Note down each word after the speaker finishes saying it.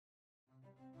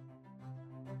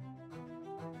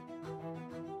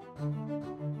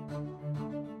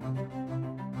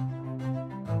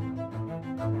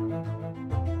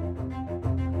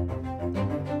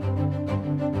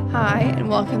Hi, and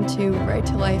welcome to Right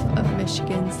to Life of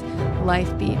Michigan's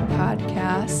LifeBeat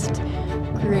podcast.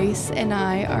 Grace and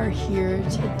I are here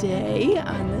today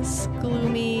on this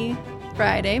gloomy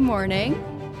Friday morning.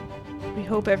 We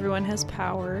hope everyone has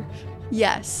power.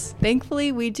 Yes,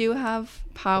 thankfully we do have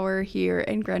power here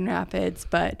in Grand Rapids,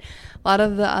 but a lot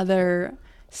of the other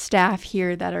staff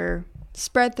here that are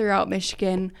spread throughout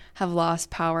Michigan have lost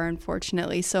power,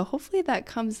 unfortunately. So hopefully that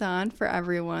comes on for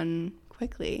everyone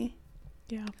quickly.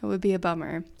 Yeah. It would be a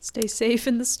bummer. Stay safe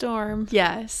in the storm.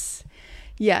 Yes.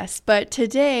 But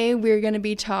today we're going to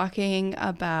be talking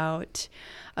about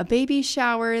a baby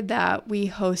shower that we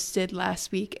hosted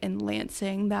last week in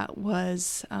Lansing that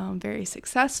was very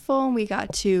successful. We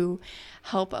got to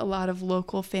help a lot of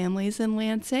local families in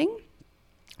Lansing.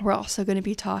 We're also going to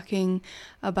be talking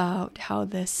about how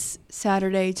this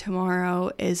Saturday,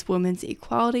 tomorrow, is Women's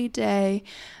Equality Day.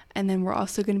 And then we're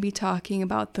also going to be talking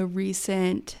about the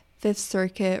recent Fifth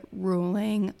Circuit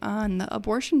ruling on the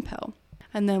abortion pill.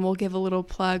 And then we'll give a little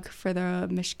plug for the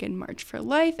Michigan March for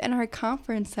Life and our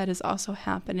conference that is also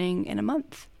happening in a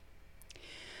month.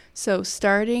 So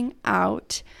starting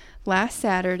out last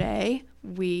Saturday,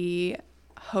 we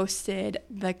hosted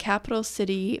the Capital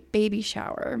City baby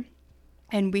shower.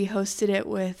 And we hosted it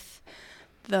with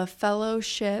the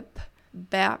Fellowship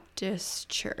Baptist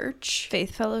Church.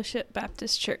 Faith Fellowship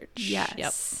Baptist Church. Yes.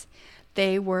 Yep.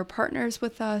 They were partners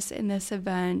with us in this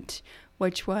event,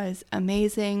 which was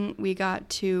amazing. We got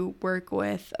to work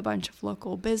with a bunch of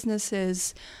local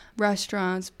businesses,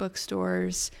 restaurants,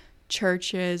 bookstores,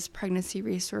 churches, pregnancy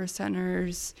resource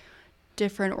centers,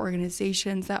 different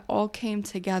organizations that all came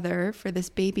together for this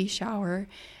baby shower.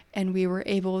 And we were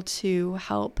able to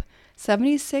help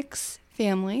 76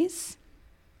 families.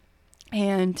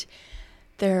 And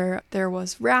there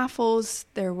was raffles.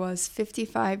 There was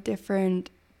 55 different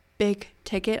big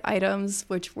ticket items,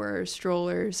 which were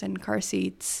strollers and car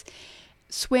seats,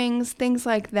 swings, things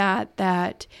like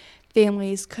that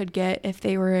families could get if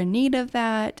they were in need of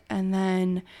that. And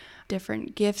then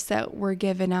different gifts that were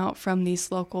given out from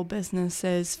these local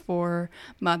businesses for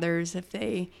mothers if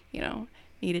they,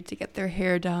 needed to get their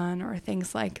hair done or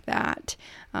things like that,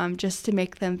 just to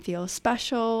make them feel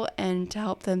special and to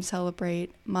help them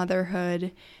celebrate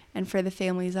motherhood and for the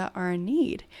families that are in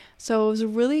need. So it was a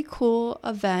really cool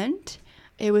event.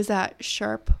 It was at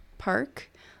Sharp Park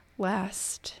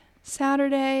last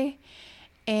Saturday,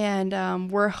 and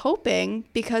we're hoping,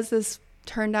 because this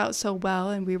turned out so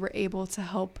well and we were able to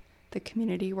help the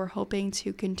community, we're hoping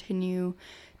to continue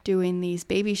doing these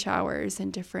baby showers in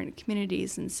different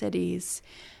communities and cities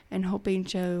and hoping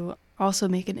to also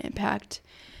make an impact.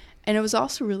 And it was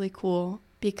also really cool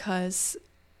because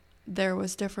there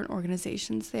was different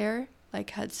organizations there,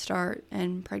 like Head Start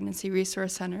and pregnancy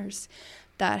resource centers,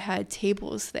 that had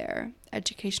tables there,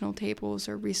 educational tables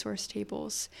or resource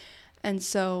tables. And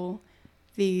so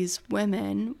these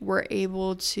women were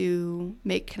able to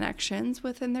make connections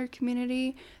within their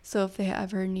community. So if they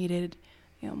ever needed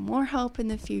more help in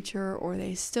the future, or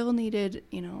they still needed,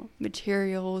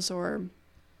 materials or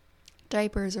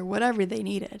diapers or whatever they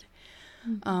needed,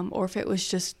 or if it was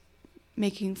just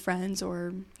making friends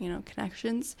or,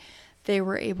 connections, they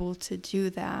were able to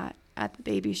do that at the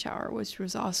baby shower, which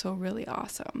was also really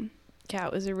awesome. Yeah,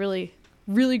 it was a really,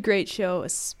 really great show,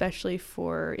 especially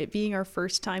for it being our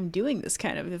first time doing this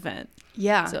kind of event.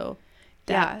 Yeah. So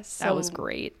that was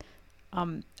great.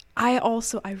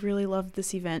 I really loved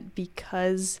this event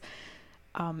because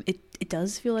it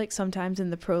does feel like sometimes in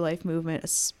the pro-life movement,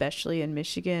 especially in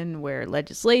Michigan, where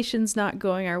legislation's not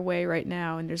going our way right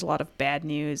now and there's a lot of bad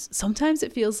news, sometimes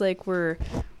it feels like we're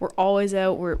always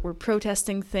out, we're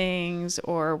protesting things,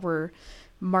 or we're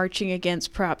marching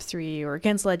against Prop 3 or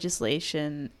against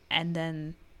legislation. And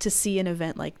then to see an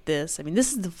event like this,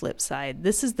 this is the flip side.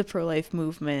 This is the pro-life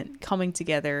movement coming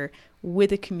together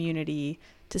with a community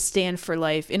to stand for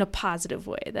life in a positive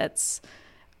way.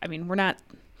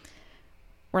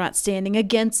 We're not standing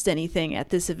against anything at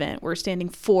this event. We're standing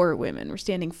for women. We're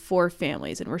standing for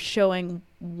families, and we're showing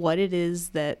what it is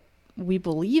that we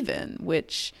believe in,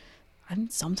 which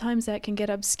sometimes that can get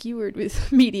obscured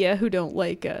with media who don't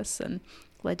like us and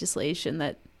legislation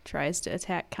that tries to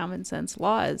attack common sense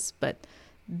laws. But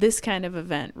this kind of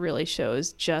event really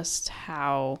shows just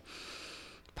how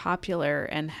popular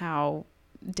and how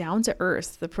down to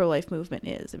earth the pro-life movement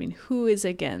is. Who is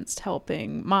against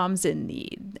helping moms in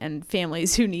need and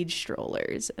families who need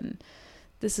strollers? And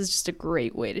this is just a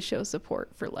great way to show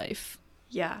support for life.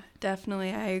 Yeah,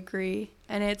 definitely. I agree.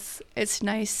 And it's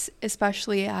nice,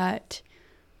 especially at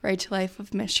Right to Life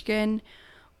of Michigan.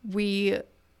 We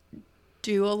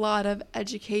do a lot of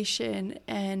education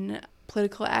and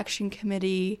political action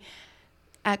committee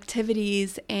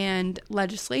activities and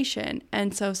legislation.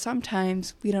 And so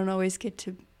sometimes we don't always get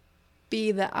to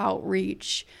be the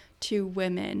outreach to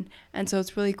women. And so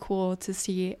it's really cool to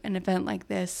see an event like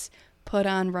this put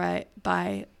on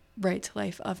by Right to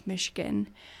Life of Michigan.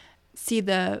 See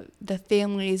the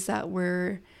families that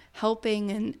we're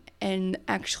helping and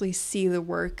actually see the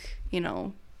work,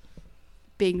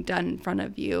 being done in front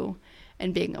of you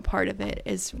and being a part of it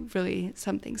is really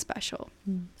something special.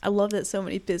 I love that so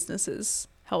many businesses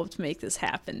helped make this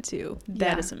happen too.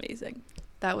 That is amazing.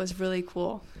 That was really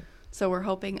cool. So we're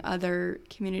hoping other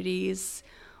communities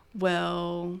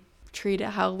will treat it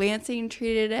how Lansing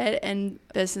treated it, and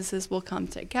businesses will come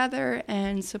together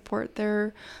and support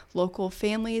their local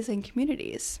families and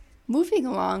communities. Moving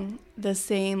along the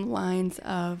same lines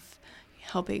of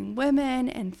helping women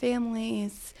and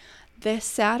families, this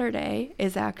Saturday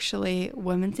is actually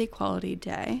Women's Equality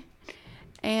Day.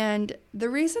 And the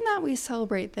reason that we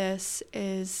celebrate this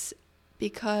is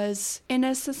because in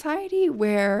a society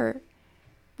where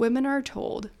women are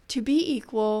told to be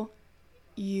equal,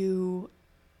 you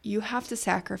have to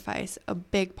sacrifice a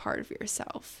big part of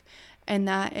yourself, and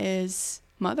that is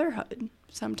motherhood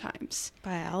sometimes.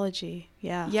 Biology,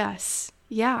 yeah. Yes,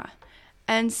 yeah.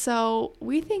 And so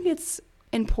we think it's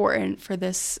important for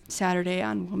this Saturday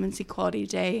on Women's Equality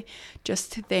Day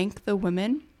just to thank the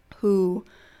women who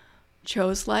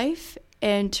chose life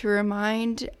and to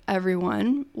remind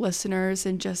everyone, listeners,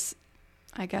 and just,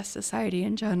 I guess, society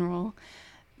in general,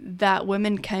 that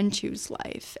women can choose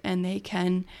life and they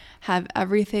can have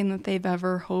everything that they've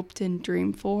ever hoped and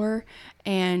dreamed for,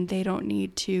 and they don't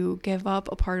need to give up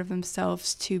a part of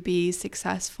themselves to be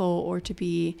successful or to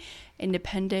be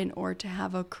independent or to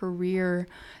have a career.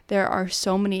 There are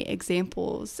so many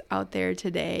examples out there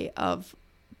today of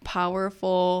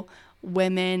powerful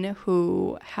women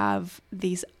who have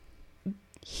these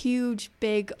huge,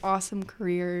 big, awesome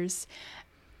careers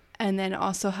and then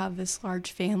also have this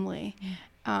large family.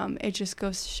 It just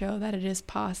goes to show that it is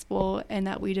possible and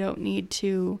that we don't need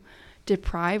to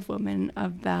deprive women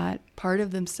of that part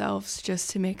of themselves just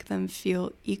to make them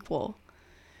feel equal.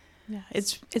 Yeah,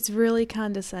 it's really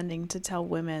condescending to tell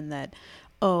women that,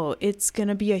 oh, it's going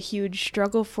to be a huge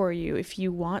struggle for you if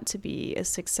you want to be a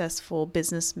successful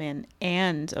businessman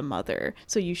and a mother.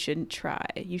 So you shouldn't try.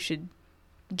 You should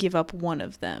give up one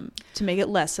of them to make it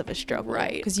less of a struggle.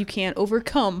 Right. Because you can't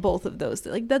overcome both of those.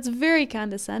 Like, that's very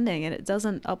condescending, and it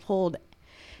doesn't uphold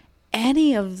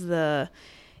any of the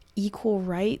equal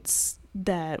rights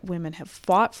that women have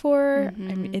fought for. Mm-hmm.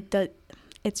 I mean,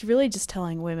 it's really just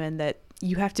telling women that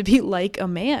you have to be like a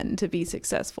man to be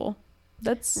successful.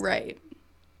 That's right.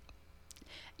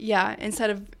 Yeah, instead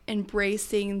of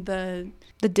embracing the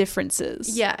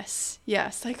differences. Yes,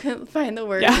 I couldn't find the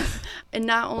word. Yeah. And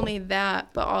not only that,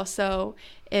 but also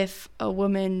if a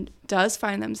woman does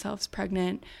find themselves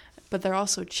pregnant, but they're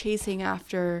also chasing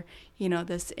after,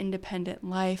 this independent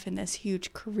life and this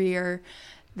huge career,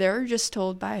 they're just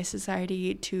told by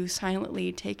society to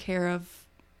silently take care of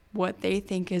what they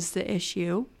think is the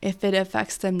issue. If it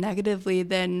affects them negatively,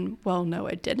 then, well, no,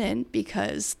 it didn't,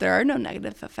 because there are no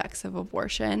negative effects of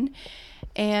abortion,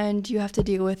 and you have to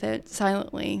deal with it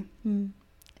silently. And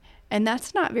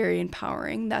that's not very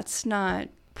empowering. That's not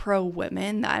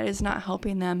pro-women. That is not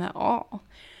helping them at all.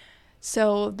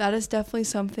 So that is definitely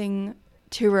something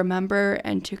to remember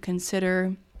and to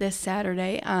consider this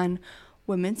Saturday on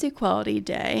Women's Equality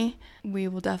Day. We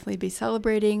will definitely be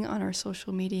celebrating on our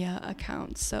social media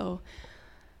accounts, so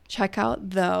check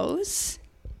out those.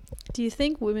 Do you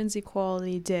think Women's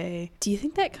Equality Day, do you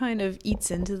think that kind of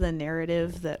eats into the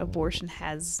narrative that abortion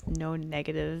has no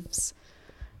negatives?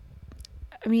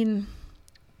 I mean,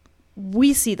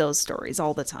 we see those stories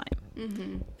all the time.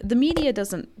 Mm-hmm. The media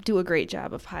doesn't do a great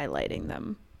job of highlighting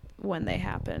them when they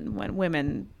happen, when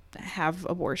women have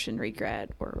abortion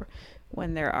regret or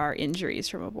when there are injuries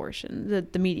from abortion.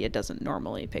 The media doesn't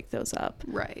normally pick those up.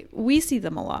 Right. We see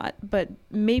them a lot, but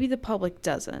maybe the public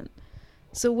doesn't.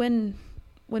 So when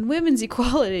Women's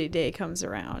Equality Day comes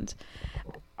around,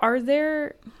 are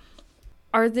there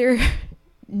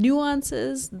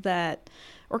nuances that,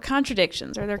 or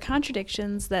contradictions? Are there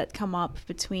contradictions that come up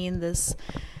between this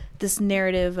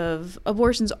narrative of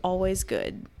abortion's always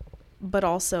good, but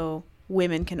also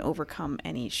women can overcome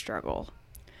any struggle?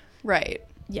 Right.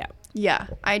 Yeah,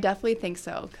 I definitely think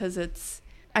so, because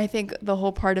I think the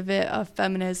whole part of it of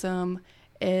feminism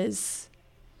is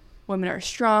women are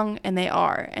strong, and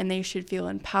they should feel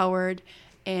empowered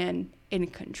and in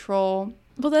control.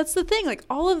 Well, that's the thing. Like,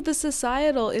 all of the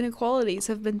societal inequalities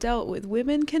have been dealt with.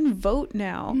 Women can vote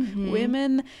now. Mm-hmm.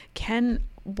 Women can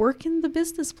work in the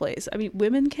business place. I mean,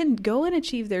 women can go and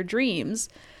achieve their dreams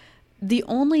the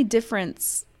only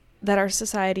difference that our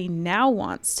society now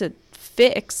wants to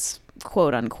fix,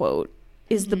 quote unquote,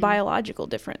 is the biological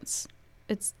difference.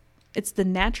 It's the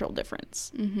natural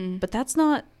difference. But that's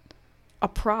not a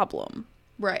problem.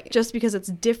 Right. Just because it's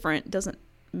different doesn't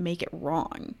make it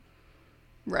wrong.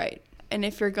 Right. And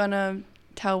if you're going to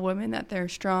tell women that they're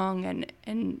strong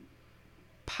and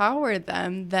empower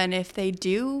them, then if they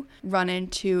do run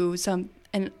into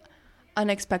an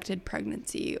unexpected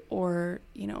pregnancy or,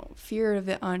 fear of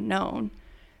the unknown,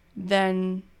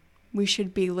 then we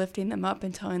should be lifting them up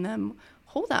and telling them,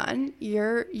 hold on,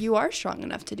 you are strong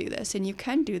enough to do this, and you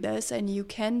can do this, and you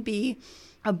can be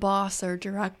a boss or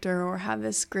director or have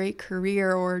this great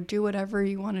career or do whatever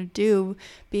you want to do,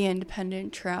 be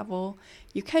independent, travel.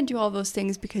 You can do all those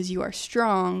things because you are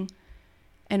strong,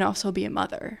 and also be a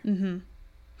mother.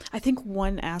 I think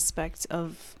one aspect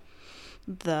of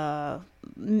the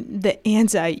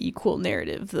anti-equal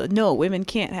narrative, the no, women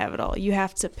can't have it all, you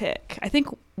have to pick. I think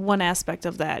one aspect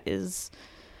of that is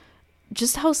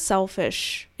just how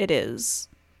selfish it is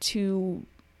to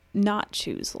not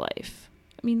choose life.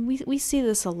 I mean, we see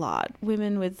this a lot.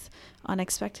 Women with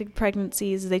unexpected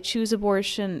pregnancies, they choose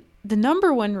abortion. The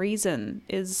number one reason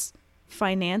is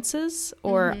finances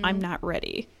or I'm not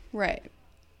ready. Right.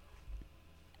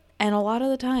 And a lot of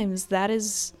the times that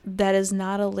is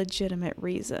not a legitimate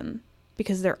reason,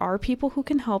 because there are people who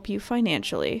can help you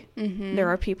financially. There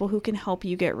are people who can help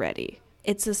you get ready.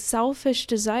 It's a selfish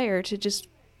desire to just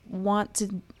want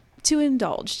to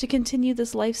indulge, to continue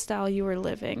this lifestyle you are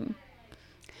living.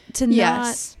 To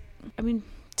not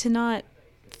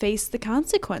face the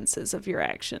consequences of your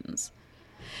actions.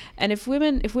 And if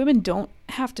women don't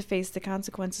have to face the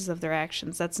consequences of their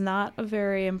actions, that's not a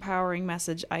very empowering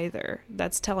message either.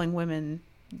 That's telling women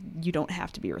you don't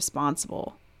have to be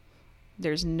responsible.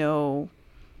 There's no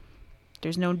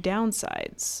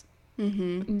downsides.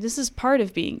 This is part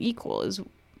of being equal, is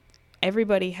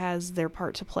everybody has their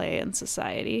part to play in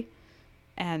society.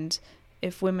 And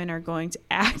if women are going to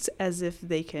act as if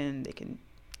they can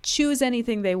choose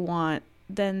anything they want,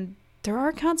 then there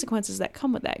are consequences that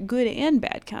come with that, good and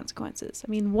bad consequences. I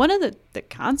mean, one of the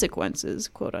consequences,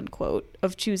 quote unquote,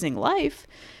 of choosing life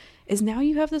is now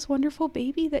you have this wonderful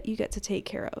baby that you get to take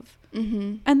care of.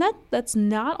 And that's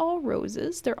not all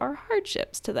roses. There are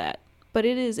hardships to that, but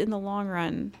it is in the long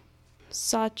run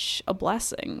such a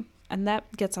blessing. And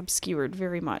that gets obscured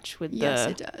very much with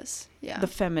it does. Yeah. The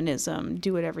feminism,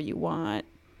 do whatever you want,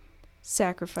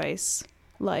 sacrifice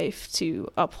life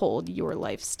to uphold your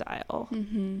lifestyle.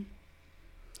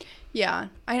 Yeah,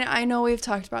 I know we've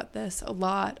talked about this a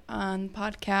lot on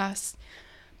podcasts,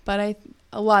 but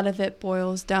a lot of it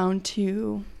boils down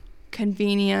to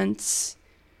convenience,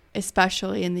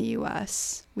 especially in the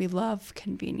U.S. We love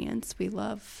convenience. We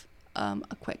love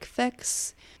a quick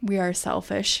fix. We are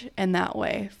selfish in that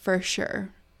way, for sure.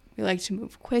 We like to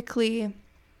move quickly.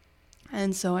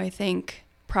 And so I think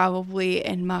probably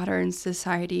in modern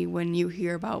society, when you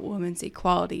hear about Women's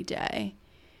Equality Day,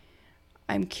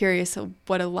 I'm curious of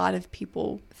what a lot of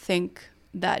people think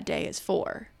that day is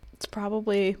for. It's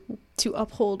probably to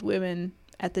uphold women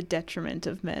at the detriment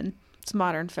of men. It's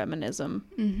modern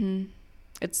feminism.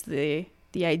 It's the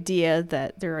idea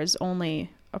that there is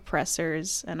only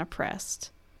oppressors and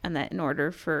oppressed, and that in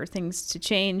order for things to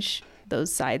change,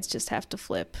 those sides just have to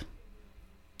flip.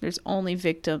 There's only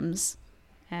victims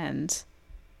and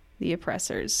the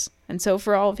oppressors. And so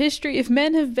for all of history, if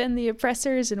men have been the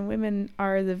oppressors and women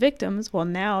are the victims, well,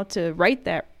 now to right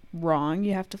that wrong,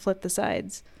 you have to flip the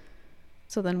sides.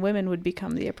 So then women would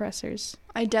become the oppressors.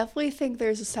 I definitely think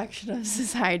there's a section of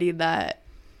society that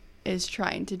is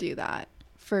trying to do that,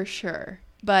 for sure.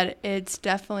 But it's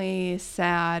definitely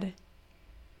sad.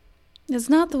 It's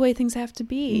not the way things have to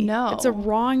be. No. It's a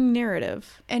wrong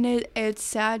narrative. And it's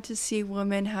sad to see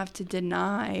women have to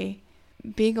deny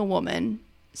being a woman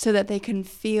so that they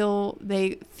feel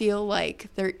like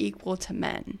they're equal to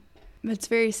men. It's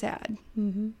very sad.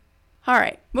 All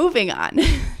right, moving on.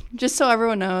 Just so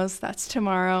everyone knows, that's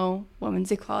tomorrow,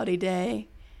 Women's Equality Day.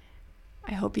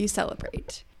 I hope you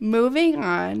celebrate. Moving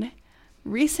on.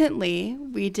 Recently,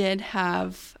 we did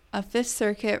have a Fifth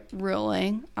Circuit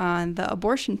ruling on the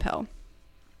abortion pill.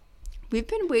 We've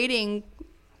been waiting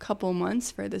a couple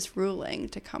months for this ruling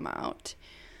to come out.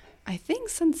 I think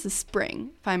since the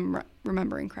spring, if I'm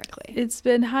remembering correctly. It's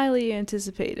been highly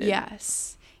anticipated.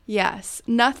 Yes.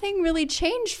 Nothing really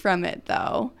changed from it,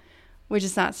 though, which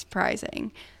is not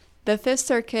surprising. The Fifth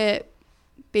Circuit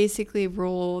basically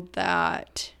ruled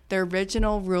that their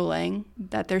original ruling,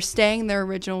 that they're staying their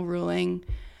original ruling,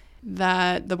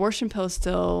 that the abortion pill is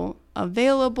still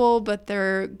available, but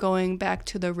they're going back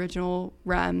to the original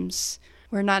REMS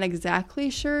We're not exactly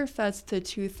sure if that's the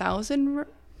 2000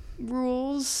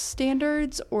 rules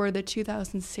standards or the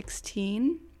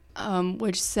 2016,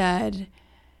 which said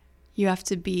you have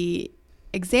to be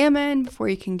examined before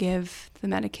you can give the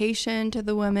medication to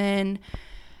the women,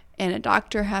 and a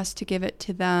doctor has to give it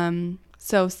to them.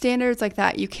 So standards like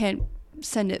that, you can't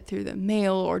send it through the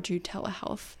mail or do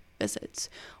telehealth visits,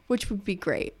 which would be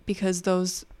great because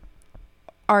those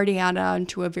already add on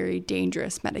to a very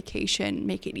dangerous medication,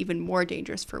 make it even more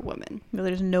dangerous for women.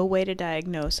 There's no way to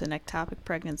diagnose an ectopic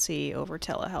pregnancy over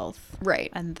telehealth. Right.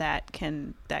 And that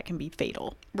can be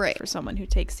fatal. Right. For someone who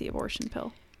takes the abortion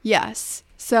pill. Yes.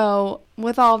 So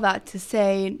with all that to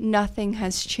say, nothing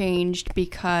has changed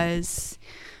because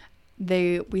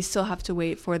we still have to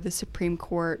wait for the Supreme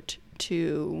Court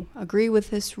to agree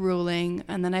with this ruling,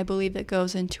 and then I believe it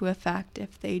goes into effect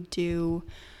if they do.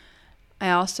 I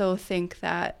also think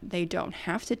that they don't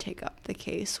have to take up the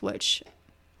case, which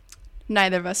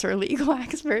neither of us are legal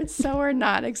experts, so we're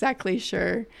not exactly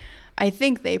sure. I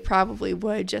think they probably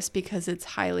would just because it's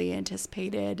highly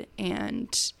anticipated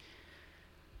and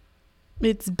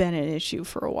it's been an issue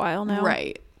for a while now.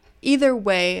 Right. Either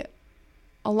way,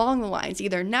 along the lines,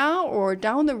 either now or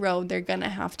down the road, they're going to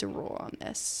have to rule on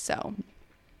this. So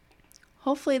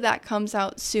hopefully that comes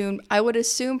out soon. I would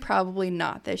assume probably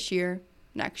not this year.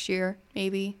 Next year,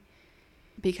 maybe,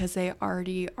 because they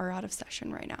already are out of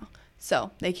session right now.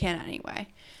 So they can't anyway.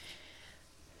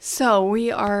 So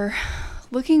we are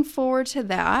looking forward to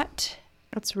that.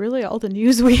 That's really all the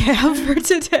news we have for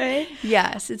today.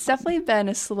 Yes, it's definitely been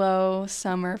a slow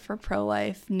summer for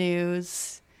pro-life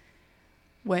news,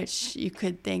 which you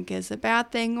could think is a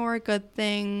bad thing or a good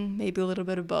thing, maybe a little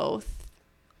bit of both.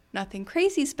 Nothing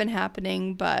crazy's been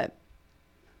happening, but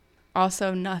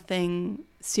also nothing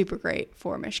super great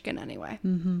for Michigan anyway.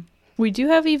 Mm-hmm. We do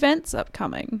have events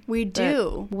upcoming. We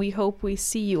do. We hope we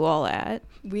see you all at.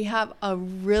 We have a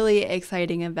really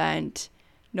exciting event.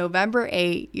 November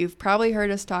 8th. You've probably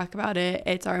heard us talk about it.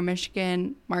 It's our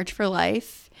Michigan March for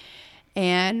Life.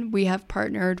 And we have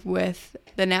partnered with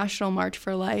the National March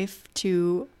for Life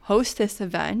to host this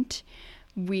event.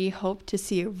 We hope to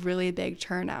see a really big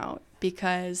turnout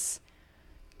because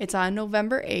it's on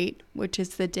November 8th, which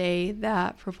is the day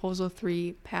that Proposal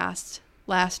 3 passed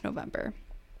last November.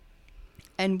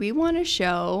 And we want to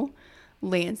show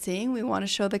Lansing, we want to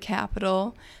show the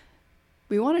Capitol,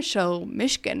 we want to show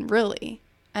Michigan, really,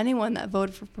 anyone that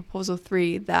voted for Proposal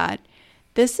 3, that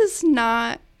this is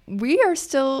not, we are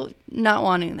still not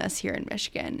wanting this here in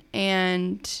Michigan.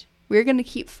 And we're going to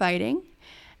keep fighting,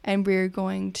 and we're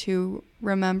going to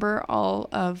remember all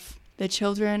of the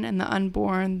children and the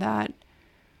unborn that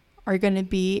are going to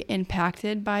be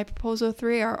impacted by Proposal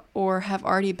 3 or have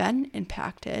already been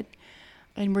impacted,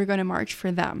 and we're going to march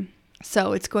for them.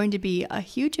 So it's going to be a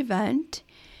huge event,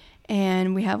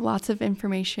 and we have lots of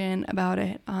information about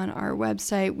it on our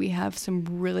website. We have some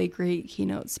really great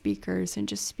keynote speakers and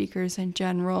just speakers in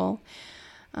general.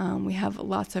 We have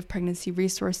lots of pregnancy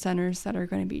resource centers that are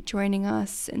going to be joining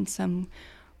us, and some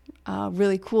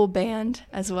really cool band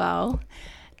as well.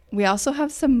 We also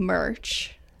have some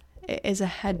merch. It is a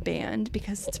headband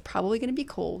because it's probably going to be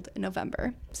cold in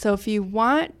November. So if you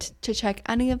want to check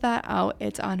any of that out,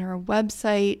 it's on our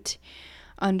website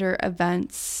under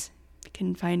events. You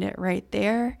can find it right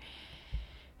there.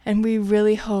 And we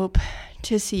really hope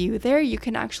to see you there. You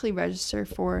can actually register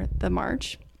for the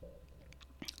march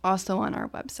also on our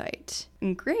website.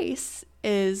 And Grace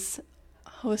is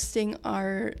hosting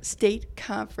our state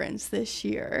conference this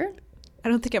year. I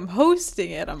don't think I'm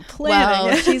hosting it. I'm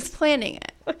planning it. She's planning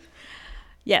it.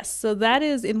 Yes, so that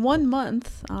is in 1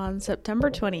 month on September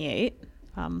 28th.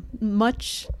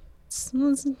 Much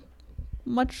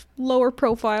lower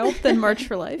profile than March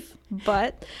for Life,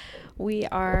 but we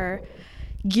are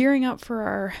gearing up for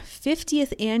our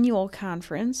 50th annual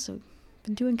conference. So I've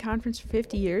been doing conference for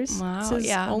 50 years. Wow, This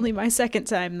is only my second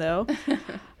time, though.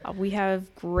 We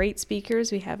have great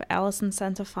speakers. We have Allison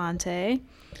Santafonte,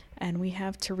 and we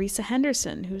have Teresa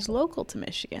Henderson, who's local to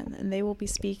Michigan, and they will be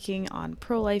speaking on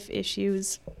pro-life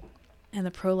issues and the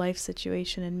pro-life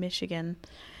situation in Michigan.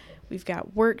 We've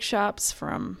got workshops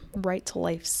from Right to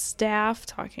Life staff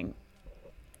talking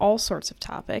all sorts of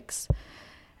topics,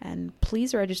 and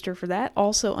please register for that.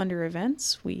 Also under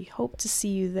events, we hope to see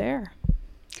you there.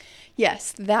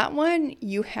 Yes, that one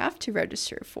you have to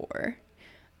register for.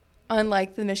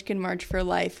 Unlike the Michigan March for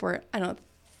Life, where I don't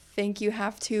think you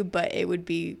have to, but it would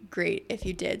be great if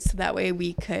you did, so that way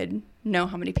we could know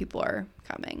how many people are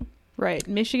coming. Right.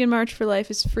 Michigan March for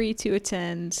Life is free to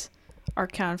attend. Our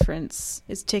conference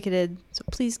is ticketed, so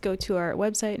please go to our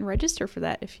website and register for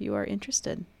that if you are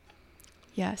interested.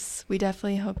 Yes, we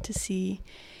definitely hope to see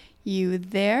you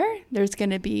there. There's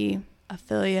going to be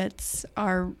affiliates,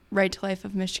 our Right to Life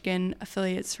of Michigan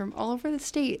affiliates from all over the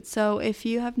state. So if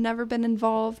you have never been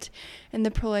involved in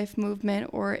the pro-life movement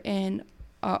or in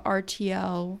a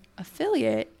RTL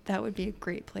affiliate, that would be a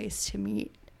great place to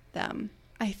meet them.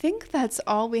 I think that's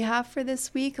all we have for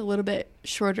this week. A little bit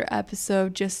shorter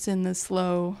episode just in the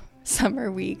slow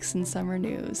summer weeks and summer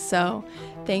news. So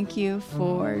thank you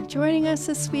for joining us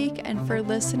this week and for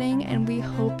listening, and we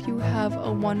hope you have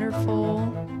a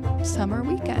wonderful summer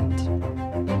weekend.